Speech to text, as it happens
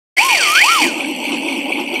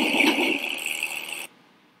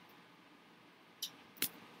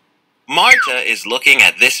Marta is looking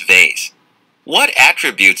at this vase. What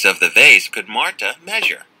attributes of the vase could Marta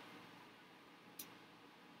measure?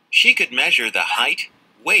 She could measure the height,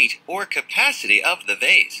 weight, or capacity of the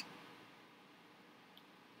vase.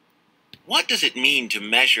 What does it mean to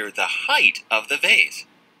measure the height of the vase?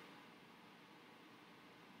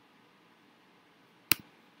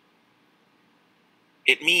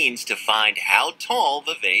 It means to find how tall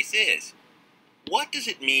the vase is. What does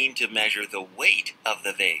it mean to measure the weight of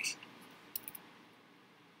the vase?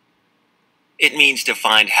 It means to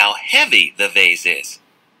find how heavy the vase is.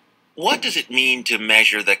 What does it mean to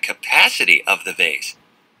measure the capacity of the vase?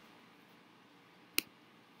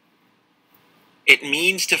 It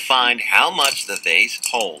means to find how much the vase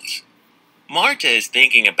holds. Marta is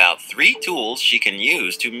thinking about 3 tools she can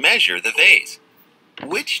use to measure the vase.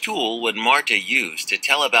 Which tool would Marta use to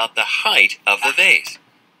tell about the height of the vase?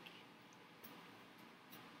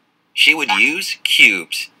 She would use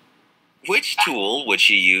cubes. Which tool would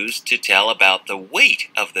she use to tell about the weight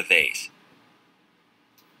of the vase?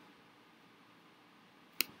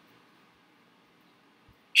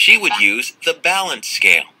 She would use the balance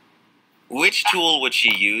scale. Which tool would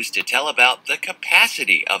she use to tell about the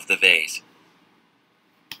capacity of the vase?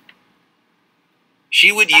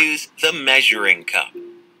 She would use the measuring cup.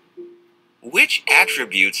 Which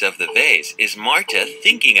attributes of the vase is Marta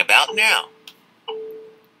thinking about now?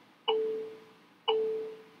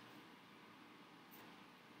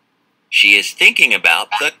 She is thinking about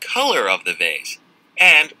the color of the vase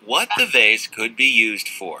and what the vase could be used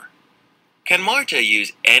for. Can Marta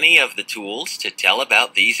use any of the tools to tell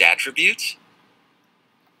about these attributes?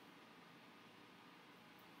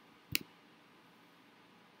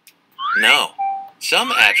 No,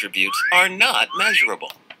 some attributes are not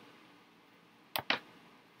measurable.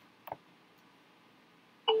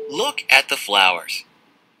 Look at the flowers.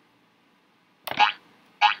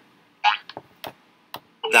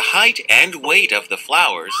 The height and weight of the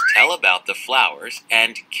flowers tell about the flowers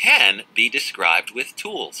and can be described with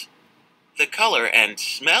tools. The color and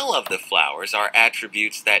smell of the flowers are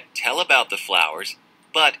attributes that tell about the flowers,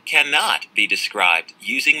 but cannot be described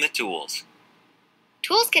using the tools.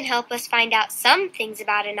 Tools can help us find out some things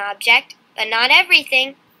about an object, but not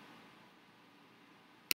everything.